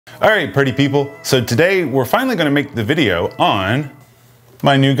All right, pretty people. So today we're finally going to make the video on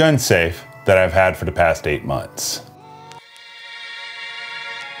my new gun safe that I've had for the past 8 months.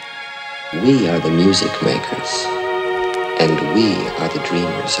 We are the music makers, and we are the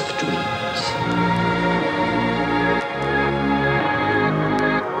dreamers of dreams.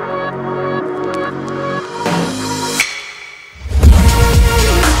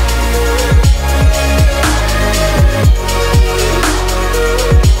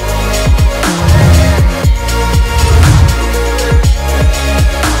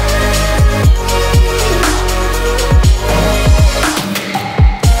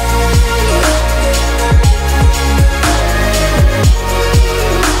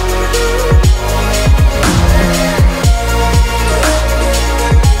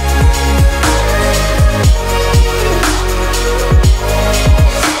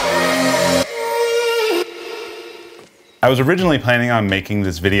 I was originally planning on making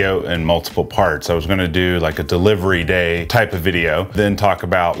this video in multiple parts. I was gonna do like a delivery day type of video, then talk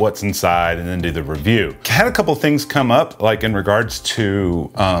about what's inside and then do the review. I had a couple things come up, like in regards to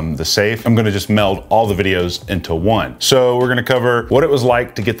the safe. I'm gonna just meld all the videos into one. So we're gonna cover what it was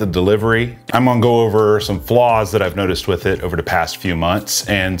like to get the delivery. I'm gonna go over some flaws that I've noticed with it over the past few months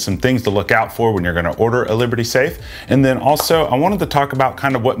and some things to look out for when you're gonna order a Liberty safe. And then also I wanted to talk about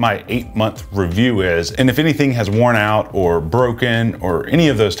kind of what my 8-month review is and if anything has worn out or broken or any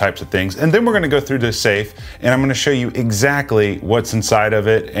of those types of things. And then we're gonna go through this safe and I'm gonna show you exactly what's inside of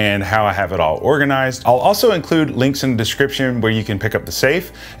it and how I have it all organized. I'll also include links in the description where you can pick up the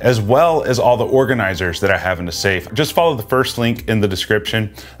safe, as well as all the organizers that I have in the safe. Just follow the first link in the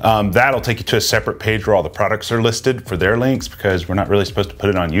description. That'll take you to a separate page where all the products are listed for their links, because we're not really supposed to put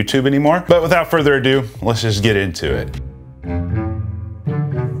it on YouTube anymore. But without further ado, let's just get into it.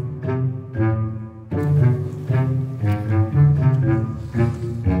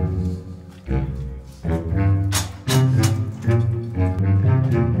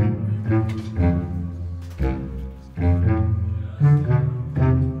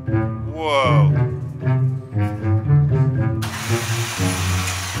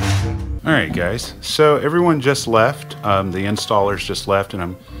 All right, guys, so everyone just left. The installers just left and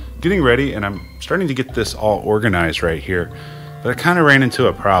I'm getting ready and I'm starting to get this all organized right here. But I kind of ran into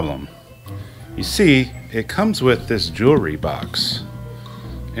a problem. You see, it comes with this jewelry box.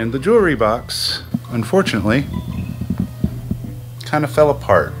 And the jewelry box, unfortunately, kind of fell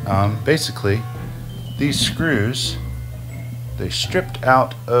apart. Basically, these screws, they stripped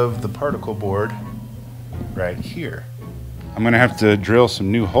out of the particle board right here. I'm gonna have to drill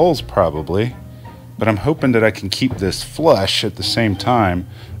some new holes probably, but I'm hoping that I can keep this flush at the same time.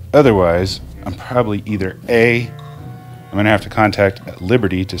 Otherwise, I'm probably either A, I'm gonna have to contact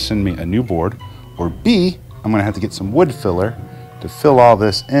Liberty to send me a new board, or B, I'm gonna have to get some wood filler to fill all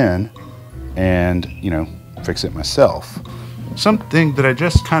this in and, you know, fix it myself. Something that I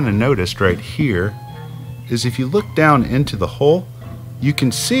just kind of noticed right here is if you look down into the hole, you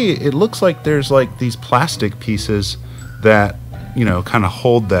can see it looks like there's like these plastic pieces that, you know, kind of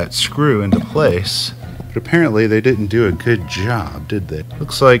hold that screw into place. But apparently they didn't do a good job, did they?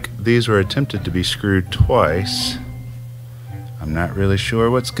 Looks like these were attempted to be screwed twice. I'm not really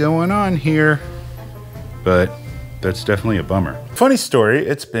sure what's going on here, but that's definitely a bummer. Funny story,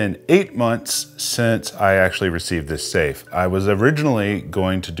 it's been 8 months since I actually received this safe. I was originally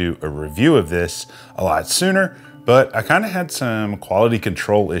going to do a review of this a lot sooner, but I kind of had some quality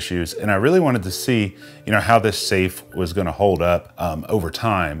control issues and I really wanted to see, you know, how this safe was gonna hold up over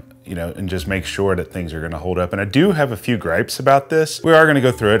time, you know, and just make sure that things are gonna hold up. And I do have a few gripes about this. We are gonna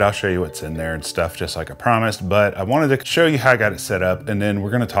go through it. I'll show you what's in there and stuff, just like I promised, but I wanted to show you how I got it set up. And then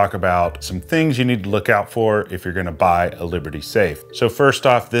we're gonna talk about some things you need to look out for if you're gonna buy a Liberty safe. So first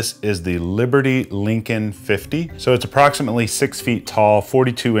off, this is the Liberty Lincoln 50. So it's approximately 6 feet tall,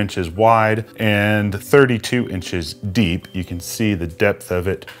 42 inches wide, and 32 inches deep. You can see the depth of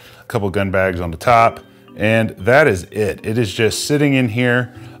it, a couple gun bags on the top, and that is it. It is just sitting in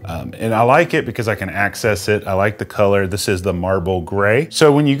here. And I like it because I can access it. I like the color. This is the marble gray.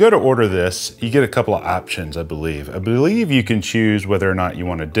 So when you go to order this, you get a couple of options, I believe. I believe you can choose whether or not you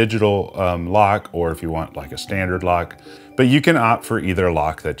want a digital lock or if you want like a standard lock, but you can opt for either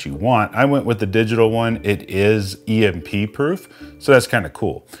lock that you want. I went with the digital one. It is EMP proof, so that's kind of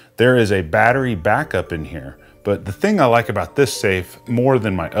cool. There is a battery backup in here. But the thing I like about this safe more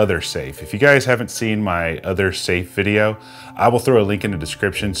than my other safe, if you guys haven't seen my other safe video, I will throw a link in the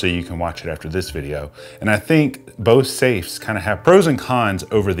description so you can watch it after this video. And I think both safes kind of have pros and cons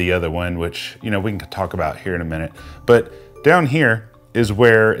over the other one, which, you know, we can talk about here in a minute. But down here, is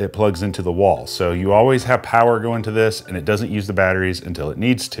where it plugs into the wall. So you always have power going to this and it doesn't use the batteries until it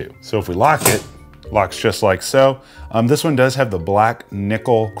needs to. So if we lock it, locks just like so. This one does have the black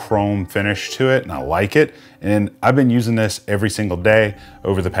nickel chrome finish to it and I like it. And I've been using this every single day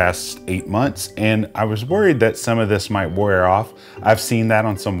over the past 8 months. And I was worried that some of this might wear off. I've seen that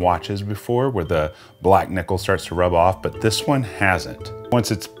on some watches before where the black nickel starts to rub off, but this one hasn't.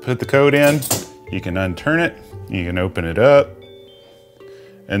 Once it's put the code in, you can unturn it, you can open it up.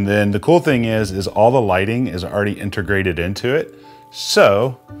 And then the cool thing is all the lighting is already integrated into it.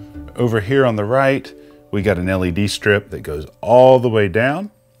 So over here on the right, we got an LED strip that goes all the way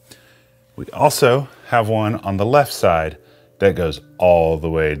down. We also have one on the left side that goes all the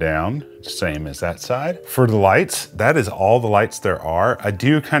way down, same as that side. For the lights, that is all the lights there are. I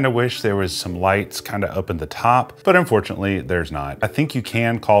do kind of wish there was some lights kind of up at the top, but unfortunately there's not. I think you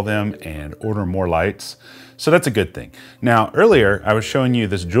can call them and order more lights. So that's a good thing. Now, earlier I was showing you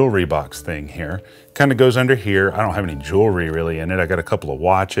this jewelry box thing here. Kind of goes under here. I don't have any jewelry really in it. I got a couple of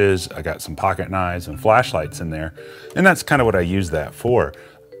watches, I got some pocket knives and flashlights in there. And that's kind of what I use that for.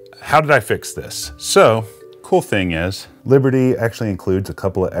 How did I fix this? So, cool thing is, Liberty actually includes a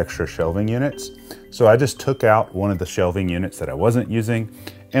couple of extra shelving units. So I just took out one of the shelving units that I wasn't using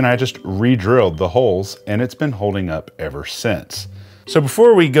and I just re-drilled the holes and it's been holding up ever since. So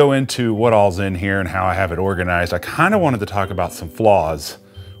before we go into what all's in here and how I have it organized, I kind of wanted to talk about some flaws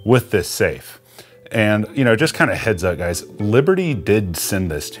with this safe. And, you know, just kind of heads up, guys, Liberty did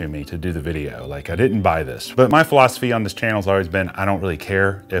send this to me to do the video. Like, I didn't buy this. But my philosophy on this channel has always been, I don't really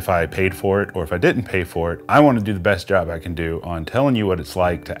care if I paid for it or if I didn't pay for it. I want to do the best job I can do on telling you what it's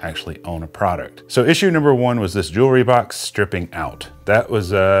like to actually own a product. So issue number one was this jewelry box stripping out. That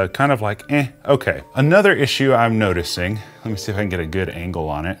was kind of like, okay. Another issue I'm noticing, let me see if I can get a good angle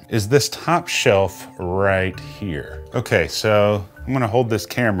on it, is this top shelf right here. Okay, so I'm gonna hold this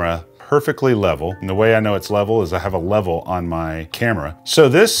camera perfectly level. And the way I know it's level is I have a level on my camera. So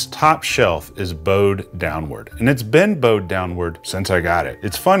this top shelf is bowed downward and it's been bowed downward since I got it.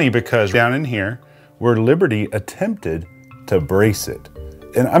 It's funny because down in here where Liberty attempted to brace it.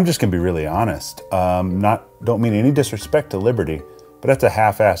 And I'm just gonna be really honest. Don't mean any disrespect to Liberty, but that's a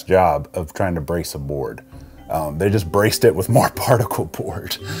half-assed job of trying to brace a board. They just braced it with more particle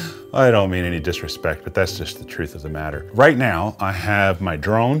board. I don't mean any disrespect, but that's just the truth of the matter. Right now, I have my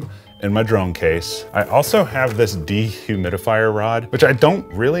drone in my drone case. I also have this dehumidifier rod, which I don't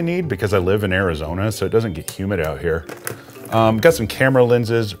really need because I live in Arizona, so it doesn't get humid out here. Got some camera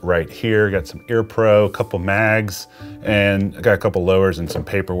lenses right here, got some Ear Pro, a couple mags, and I got a couple lowers and some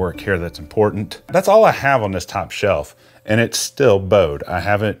paperwork here that's important. That's all I have on this top shelf, and it's still bowed. I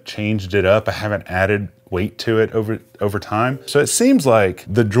haven't changed it up, I haven't added weight to it over time. So it seems like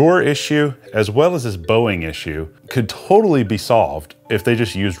the drawer issue, as well as this bowing issue, could totally be solved if they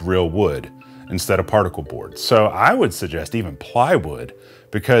just used real wood instead of particle board. So I would suggest even plywood,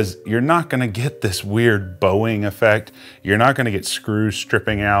 because you're not gonna get this weird bowing effect. You're not gonna get screws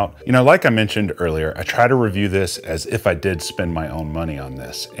stripping out. You know, like I mentioned earlier, I try to review this as if I did spend my own money on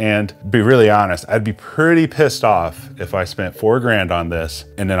this. And be really honest, I'd be pretty pissed off if I spent $4 grand on this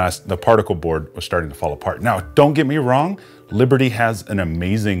and then the particle board was starting to fall apart. Now, don't get me wrong, Liberty has an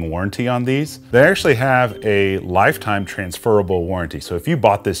amazing warranty on these. They actually have a lifetime transferable warranty. So if you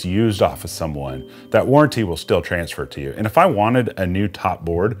bought this used off of someone, that warranty will still transfer to you. And if I wanted a new top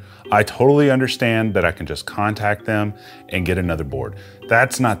board, I totally understand that I can just contact them and get another board.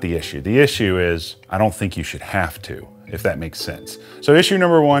 That's not the issue. The issue is I don't think you should have to, if that makes sense. So issue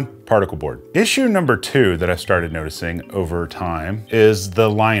number one, particle board. Issue number two that I started noticing over time is the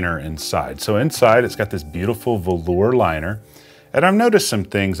liner inside. So inside it's got this beautiful velour liner, and I've noticed some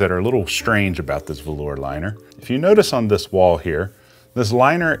things that are a little strange about this velour liner. If you notice on this wall here, this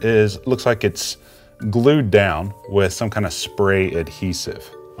liner looks like it's glued down with some kind of spray adhesive.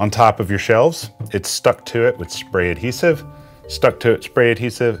 On top of your shelves, it's stuck to it with spray adhesive, stuck to it spray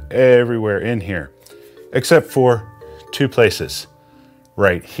adhesive everywhere in here, except for two places.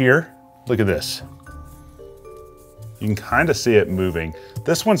 Right here, look at this. You can kind of see it moving.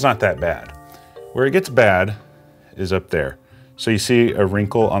 This one's not that bad. Where it gets bad is up there. So you see a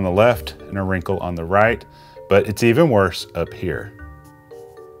wrinkle on the left and a wrinkle on the right, but it's even worse up here.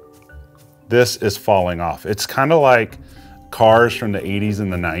 This is falling off. It's kind of like cars from the 80s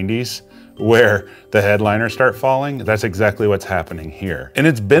and the 90s where the headliners start falling. That's exactly what's happening here. And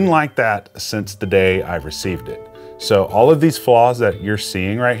it's been like that since the day I received it. So all of these flaws that you're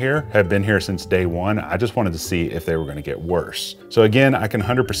seeing right here have been here since day one. I just wanted to see if they were gonna get worse. So again, I can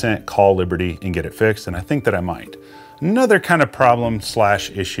 100% call Liberty and get it fixed, and I think that I might. Another kind of problem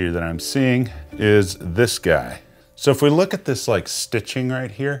slash issue that I'm seeing is this guy. So if we look at this like stitching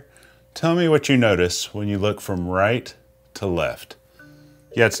right here, tell me what you notice when you look from right to left.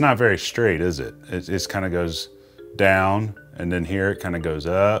 Yeah, it's not very straight, is it? It kind of goes down, and then here it kind of goes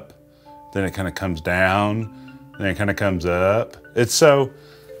up, then it kind of comes down, then it kind of comes up. It's so,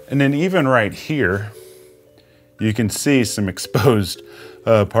 and then even right here, you can see some exposed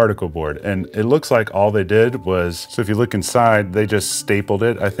particle board. And it looks like all they did was, so if you look inside, they just stapled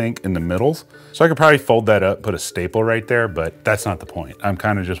it, I think, in the middles. So I could probably fold that up, put a staple right there, but that's not the point. I'm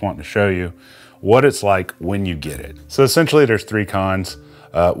kind of just wanting to show you what it's like when you get it. So essentially there's 3 cons.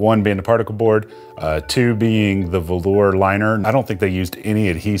 One being the particle board, 2 being the velour liner. I don't think they used any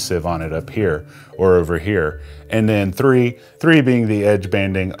adhesive on it up here or over here. And then 3 being the edge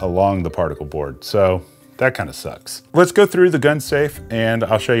banding along the particle board. So that kind of sucks. Let's go through the gun safe and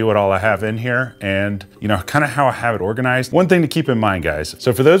I'll show you what all I have in here and, you know, kind of how I have it organized. One thing to keep in mind, guys.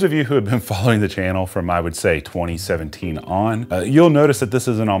 So for those of you who have been following the channel from, I would say, 2017 on, you'll notice that this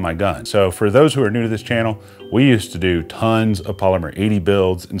isn't all my guns. So for those who are new to this channel, we used to do tons of polymer 80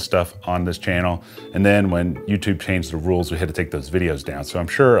 builds and stuff on this channel. And then when YouTube changed the rules, we had to take those videos down. So I'm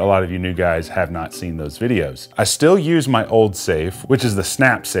sure a lot of you new guys have not seen those videos. I still use my old safe, which is the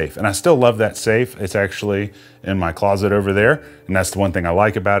snap safe. And I still love that safe. It's actually in my closet over there. And that's the one thing I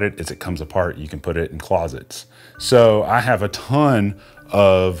like about it is it comes apart. You can put it in closets. So I have a ton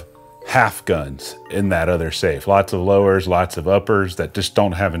of half guns in that other safe. Lots of lowers, lots of uppers that just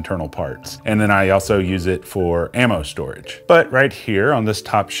don't have internal parts. And then I also use it for ammo storage. But right here on this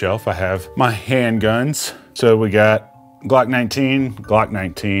top shelf, I have my handguns. So we got Glock 19, Glock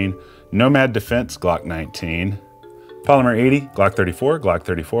 19, Nomad Defense, Glock 19, Polymer 80, Glock 34, Glock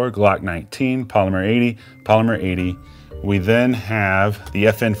 34, Glock 19, Polymer 80, Polymer 80. We then have the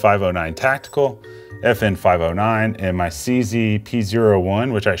FN 509 Tactical, FN 509, and my CZ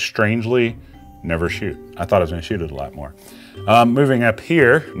P01, which I strangely never shoot. I thought I was gonna shoot it a lot more. Moving up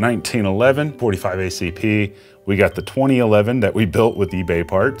here, 1911, 45 ACP. We got the 2011 that we built with eBay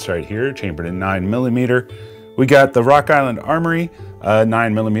parts right here, chambered in 9mm. We got the Rock Island Armory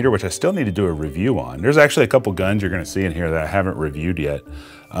 9mm, which I still need to do a review on. There's actually a couple guns you're gonna see in here that I haven't reviewed yet.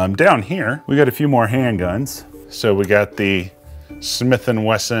 Down here, we got a few more handguns. So we got the Smith &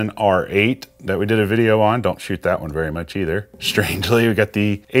 Wesson R8 that we did a video on. Don't shoot that one very much either. Strangely, we got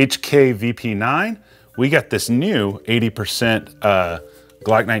the HK VP9. We got this new 80%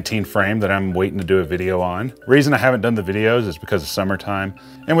 Glock 19 frame that I'm waiting to do a video on. Reason I haven't done the videos is because of summertime.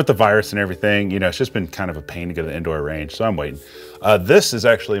 And with the virus and everything, you know, it's just been kind of a pain to go to the indoor range, so I'm waiting. This is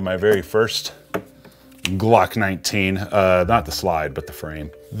actually my very first Glock 19, not the slide, but the frame.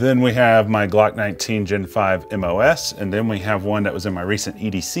 Then we have my Glock 19 Gen 5 MOS, and then we have one that was in my recent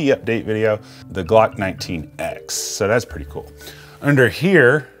EDC update video, the Glock 19X. So that's pretty cool. Under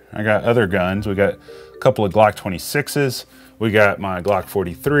here, I got other guns. We got a couple of Glock 26s. We got my Glock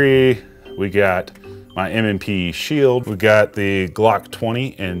 43. We got my M&P Shield. We got the Glock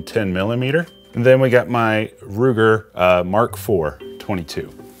 20 in 10mm. And then we got my Ruger Mark IV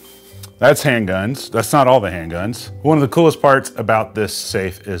 22. That's handguns. That's not all the handguns. One of the coolest parts about this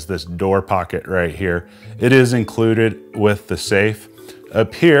safe is this door pocket right here. It is included with the safe.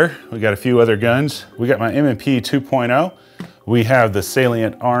 Up here, we got a few other guns. We got my M&P 2.0. We have the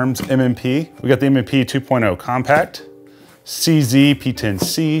Salient Arms M&P. We got the M&P 2.0 Compact, CZ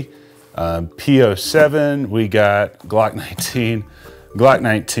P10C, P07. We got Glock 19, Glock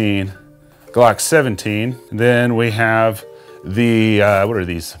 19, Glock 17. Then we have the, what are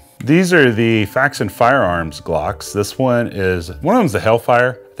these? These are the Faxon Firearms Glocks. This one of them's the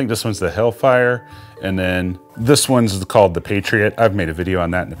Hellfire. I think this one's the Hellfire. And then this one's called the Patriot. I've made a video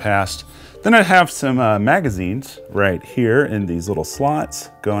on that in the past. Then I have some magazines right here in these little slots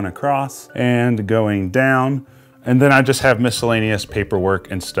going across and going down. And then I just have miscellaneous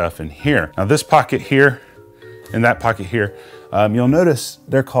paperwork and stuff in here. Now this pocket here and that pocket here, you'll notice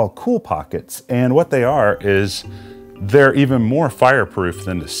they're called cool pockets. And what they are is they're even more fireproof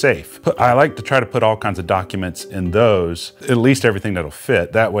than the safe. I like to try to put all kinds of documents in those, at least everything that'll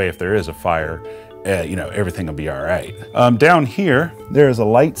fit. That way, if there is a fire, you know, everything will be all right. Down here, there's a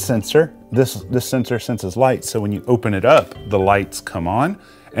light sensor. This sensor senses light, so when you open it up, the lights come on.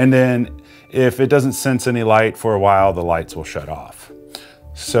 And then if it doesn't sense any light for a while, the lights will shut off.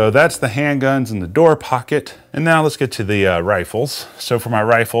 So that's the handguns in the door pocket. And now let's get to the rifles. So for my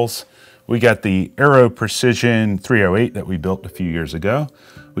rifles, we got the Aero Precision 308 that we built a few years ago.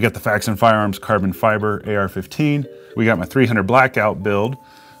 We got the Faxon Firearms Carbon Fiber AR-15. We got my 300 Blackout build.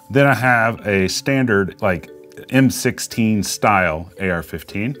 Then I have a standard like M16 style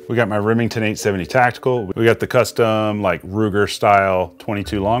AR-15. We got my Remington 870 Tactical. We got the custom like Ruger style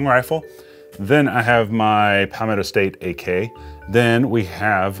 22 long rifle. Then I have my Palmetto State AK. Then we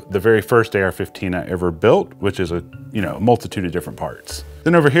have the very first AR-15 I ever built, which is a multitude of different parts.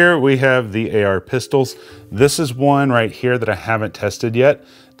 Then over here we have the AR pistols. This is one right here that I haven't tested yet.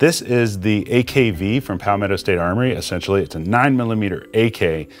 This is the AKV from Palmetto State Armory. Essentially, it's a 9mm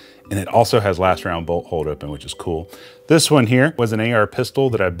AK, and it also has last round bolt hold open, which is cool. This one here was an AR pistol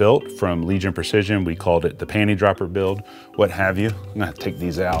that I built from Legion Precision. We called it the panty dropper build, what have you. I'm gonna have to take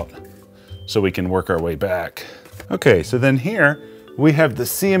these out so we can work our way back. Okay, so then here we have the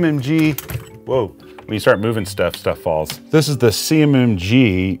CMMG, whoa, when you start moving stuff falls. This is the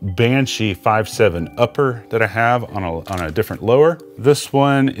CMMG Banshee 5.7 upper that I have on a different lower. This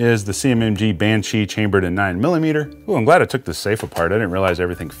one is the CMMG Banshee chambered in 9mm. Oh, I'm glad I took the safe apart. I didn't realize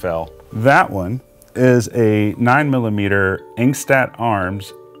everything fell. That one is a 9mm Inkstadt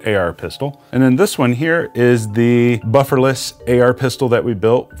Arms AR pistol. And then this one here is the bufferless AR pistol that we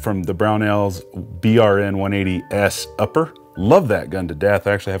built from the Brownells BRN 180S upper. Love that gun to death.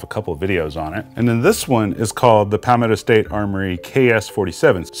 I actually have a couple of videos on it. And then this one is called the Palmetto State Armory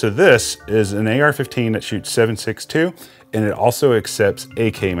KS-47. So this is an AR-15 that shoots 7.62, and it also accepts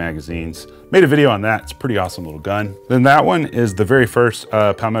AK magazines. Made a video on that. It's a pretty awesome little gun. Then that one is the very first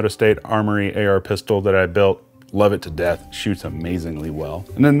Palmetto State Armory AR pistol that I built. Love it to death, shoots amazingly well.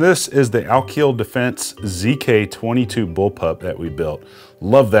 And then this is the Alkeel Defense ZK-22 bullpup that we built.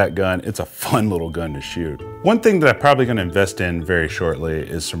 Love that gun, it's a fun little gun to shoot. One thing that I'm probably gonna invest in very shortly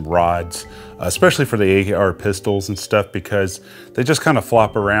is some rods, especially for the AR pistols and stuff, because they just kind of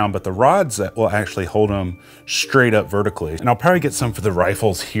flop around, but the rods that will actually hold them straight up vertically. And I'll probably get some for the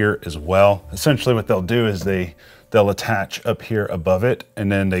rifles here as well. Essentially what they'll do is they'll attach up here above it,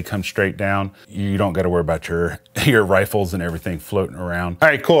 and then they come straight down. You don't gotta worry about your rifles and everything floating around. All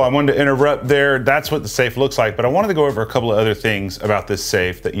right, cool, I wanted to interrupt there. That's what the safe looks like, but I wanted to go over a couple of other things about this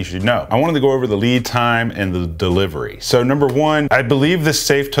safe that you should know. I wanted to go over the lead time and the delivery. So number one, I believe this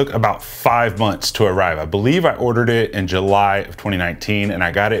safe took about 5 months to arrive. I believe I ordered it in July of 2019, and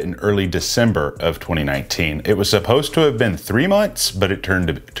I got it in early December of 2019. It was supposed to have been 3 months, but it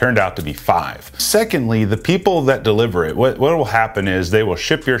turned out to be 5. Secondly, the people that deliver it, what will happen is they will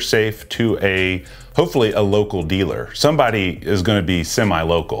ship your safe to hopefully a local dealer. Somebody is gonna be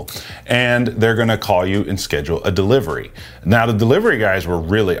semi-local, and they're gonna call you and schedule a delivery. Now, the delivery guys were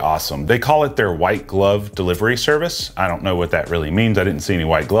really awesome. They call it their white glove delivery service. I don't know what that really means. I didn't see any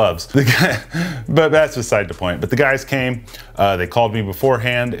white gloves, but that's beside the point. But the guys came, they called me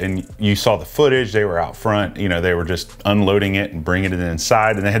beforehand, and you saw the footage. They were out front, they were just unloading it and bringing it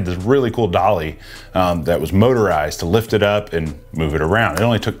inside, and they had this really cool dolly that was motorized to lift it up and move it around. It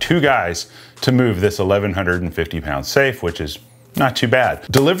only took 2 guys to move this 1,150 pound safe, which is not too bad.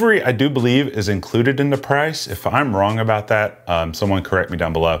 Delivery, I do believe, is included in the price. If I'm wrong about that, someone correct me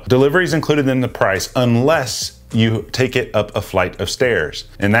down below. Delivery is included in the price unless you take it up a flight of stairs.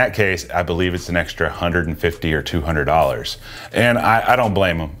 In that case, I believe it's an extra $150 or $200. And I don't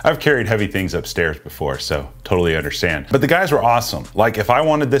blame them. I've carried heavy things upstairs before, so totally understand. But the guys were awesome. Like, if I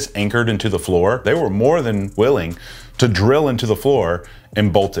wanted this anchored into the floor, they were more than willing to drill into the floor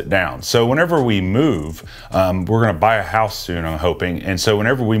and bolt it down. So whenever we move, we're gonna buy a house soon, I'm hoping. And so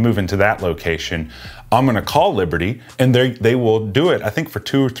whenever we move into that location, I'm gonna call Liberty, and they will do it, I think for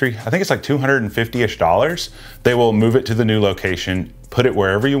I think it's like $250-ish. They will move it to the new location, put it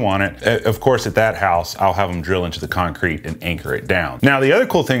wherever you want it. Of course, at that house, I'll have them drill into the concrete and anchor it down. Now, the other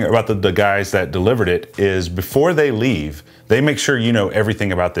cool thing about the guys that delivered it is before they leave, they make sure you know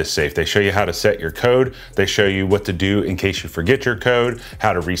everything about this safe. They show you how to set your code. They show you what to do in case you forget your code,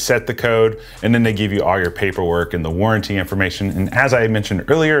 how to reset the code, and then they give you all your paperwork and the warranty information. And as I mentioned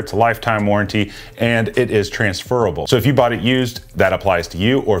earlier, it's a lifetime warranty and it is transferable. So if you bought it used, that applies to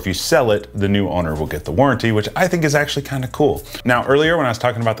you, or if you sell it, the new owner will get the warranty, which I think is actually kind of cool. Now, earlier when I was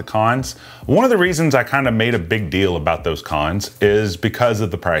talking about the cons, one of the reasons I kind of made a big deal about those cons is because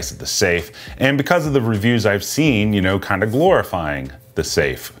of the price of the safe and because of the reviews I've seen, kind of glorifying the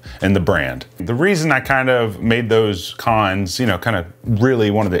safe and the brand. The reason I kind of made those cons, kind of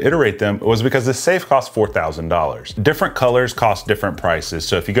really wanted to iterate them, was because the safe costs $4,000. Different colors cost different prices.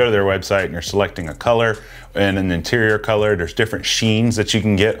 So if you go to their website and you're selecting a color and an interior color, there's different sheens that you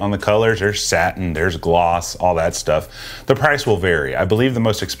can get on the colors. There's satin, there's gloss, all that stuff. The price will vary. I believe the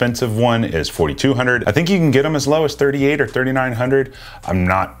most expensive one is $4,200. I think you can get them as low as $3,800 or $3,900. I'm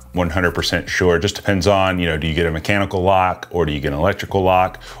not 100% sure. It just depends on, do you get a mechanical lock, or do you get an electrical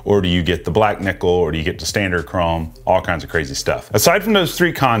lock, or do you get the black nickel, or do you get the standard chrome, all kinds of crazy stuff. Aside from those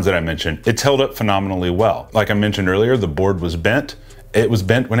 3 cons that I mentioned, it's held up phenomenally well. Like I mentioned earlier, the board was bent, it was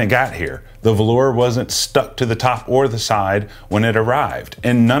bent when it got here. The velour wasn't stuck to the top or the side when it arrived.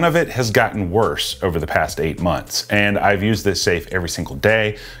 And none of it has gotten worse over the past 8 months. And I've used this safe every single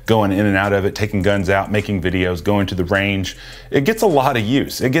day, going in and out of it, taking guns out, making videos, going to the range. It gets a lot of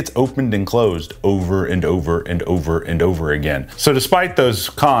use. It gets opened and closed over and over and over and over again. So despite those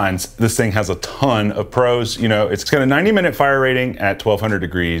cons, this thing has a ton of pros. You know, it's got a 90-minute fire rating at 1200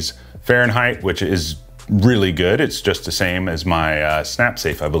 degrees Fahrenheit, which is really good. It's just the same as my snap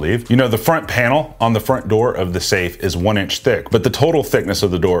safe, I believe. You know, the front panel on the front door of the safe is 1 inch thick, but the total thickness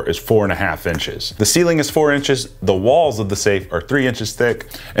of the door is 4.5 inches. The ceiling is 4 inches. The walls of the safe are 3 inches thick.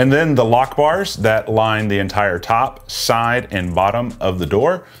 And then the lock bars that line the entire top, side, and bottom of the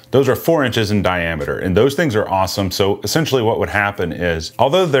door, those are 4 inches in diameter. And those things are awesome. So essentially what would happen is,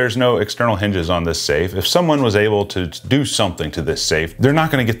 although there's no external hinges on this safe, if someone was able to do something to this safe, they're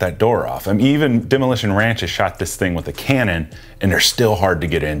not gonna get that door off. I mean, even Demolition Ranch has shot this thing with a cannon and they're still hard to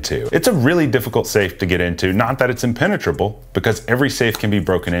get into. It's a really difficult safe to get into. Not that it's impenetrable, because every safe can be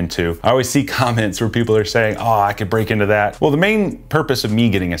broken into. I always see comments where people are saying, oh, I could break into that. Well, the main purpose of me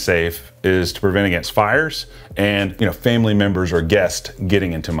getting a safe is to prevent against fires and, you know, family members or guests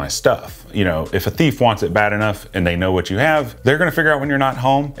getting into my stuff. You know, if a thief wants it bad enough and they know what you have, they're gonna figure out when you're not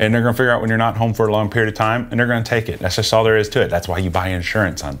home, and they're gonna figure out when you're not home for a long period of time, and they're gonna take it. That's just all there is to it. That's why you buy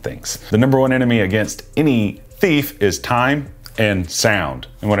insurance on things. The number one enemy against any thief is time and sound.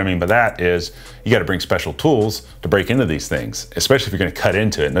 And what I mean by that is you got to bring special tools to break into these things, especially if you're going to cut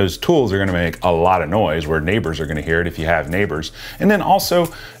into it. And those tools are going to make a lot of noise where neighbors are going to hear it if you have neighbors. And then also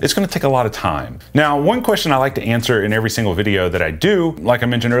it's going to take a lot of time. Now, one question I like to answer in every single video that I do, like I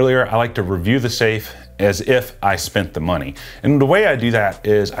mentioned earlier, I like to review the safe as if I spent the money. And the way I do that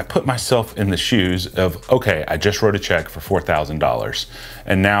is I put myself in the shoes of, okay, I just wrote a check for $4,000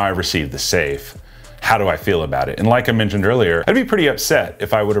 and now I received the safe. How do I feel about it? And like I mentioned earlier, I'd be pretty upset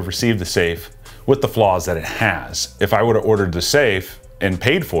if I would have received the safe with the flaws that it has. If I would have ordered the safe and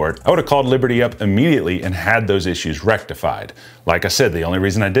paid for it, I would have called Liberty up immediately and had those issues rectified. Like I said, the only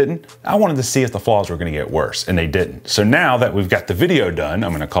reason I didn't, I wanted to see if the flaws were gonna get worse, and they didn't. So now that we've got the video done,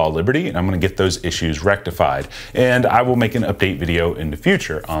 I'm gonna call Liberty and I'm gonna get those issues rectified. And I will make an update video in the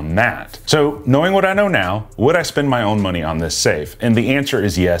future on that. So knowing what I know now, would I spend my own money on this safe? And the answer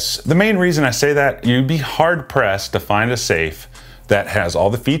is yes. The main reason I say that, you'd be hard pressed to find a safe that has all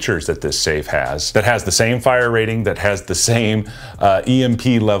the features that this safe has, that has the same fire rating, that has the same EMP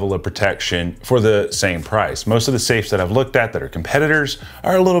level of protection for the same price. Most of the safes that I've looked at that are competitors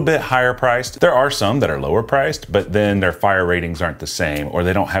are a little bit higher priced. There are some that are lower priced, but then their fire ratings aren't the same, or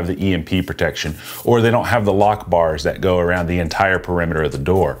they don't have the EMP protection, or they don't have the lock bars that go around the entire perimeter of the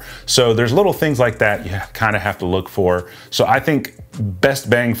door. So there's little things like that you kind of have to look for. So I think best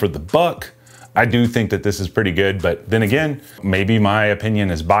bang for the buck, I do think that this is pretty good, but then again, maybe my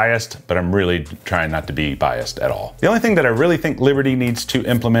opinion is biased, but I'm really trying not to be biased at all. The only thing that I really think Liberty needs to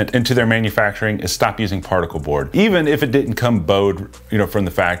implement into their manufacturing is stop using particle board. Even if it didn't come bowed, you know, from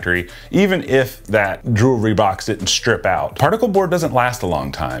the factory, even if that jewelry box didn't strip out, particle board doesn't last a long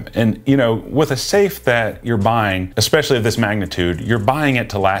time. And, you know, with a safe that you're buying, especially of this magnitude, you're buying it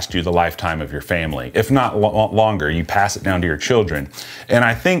to last you the lifetime of your family. If not longer, you pass it down to your children. And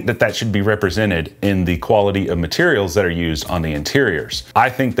I think that that should be represented in the quality of materials that are used on the interiors. I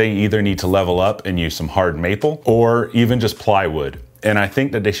think they either need to level up and use some hard maple or even just plywood. And I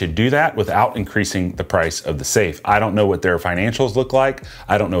think that they should do that without increasing the price of the safe. I don't know what their financials look like.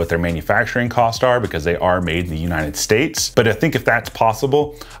 I don't know what their manufacturing costs are because they are made in the United States. But I think if that's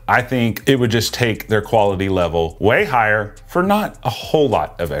possible, I think it would just take their quality level way higher for not a whole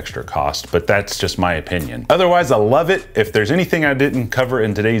lot of extra cost, but that's just my opinion. Otherwise, I love it. If there's anything I didn't cover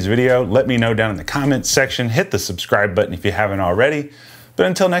in today's video, let me know down in the comments section. Hit the subscribe button if you haven't already. But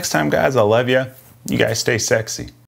until next time, guys, I love you. You guys stay sexy.